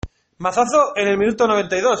Mazazo en el minuto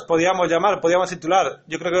 92, podíamos titular.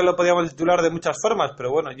 Yo creo que lo podíamos titular de muchas formas, pero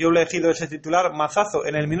bueno, yo he elegido ese titular, Mazazo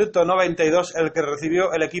en el minuto 92, el que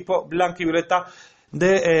recibió el equipo blanquivioleta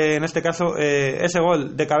en este caso, ese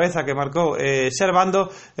gol de cabeza que marcó Servando,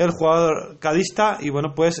 el jugador cadista, y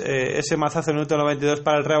bueno, pues ese mazazo en el minuto 92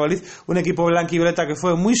 para el Real Valladolid, un equipo blanquivioleta que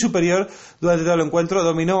fue muy superior durante todo el encuentro,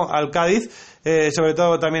 dominó al Cádiz, sobre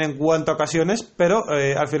todo también en cuanto a ocasiones, pero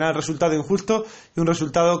al final el resultado injusto y un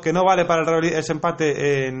resultado que no vale para el Real Valladolid. Ese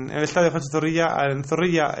empate en el estadio José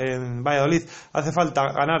Zorrilla, en Valladolid. Hace falta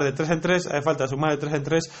ganar de 3 en 3, hace falta sumar de 3 en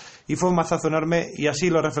 3, y fue un mazazo enorme, y así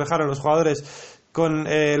lo reflejaron los jugadores con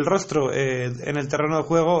el rostro en el terreno de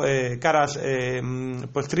juego, caras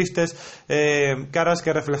pues tristes, caras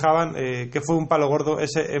que reflejaban que fue un palo gordo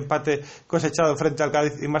ese empate cosechado frente al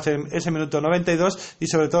Cádiz, y más en ese minuto 92. Y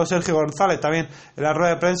sobre todo Sergio González también en la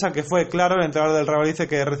rueda de prensa, que fue claro, el entrenador del Real Valladolid, dice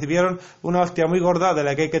que recibieron una hostia muy gorda de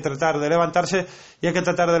la que hay que tratar de levantarse, y hay que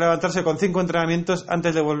tratar de levantarse con 5 entrenamientos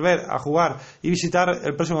antes de volver a jugar y visitar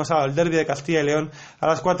el próximo sábado el derbi de Castilla y León a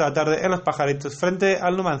las 4 de la tarde en Los Pajaritos frente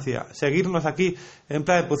al Numancia. Seguirnos aquí en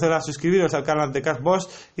Playa de Pucela, suscribiros al canal de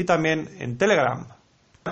Cashbox y también en Telegram.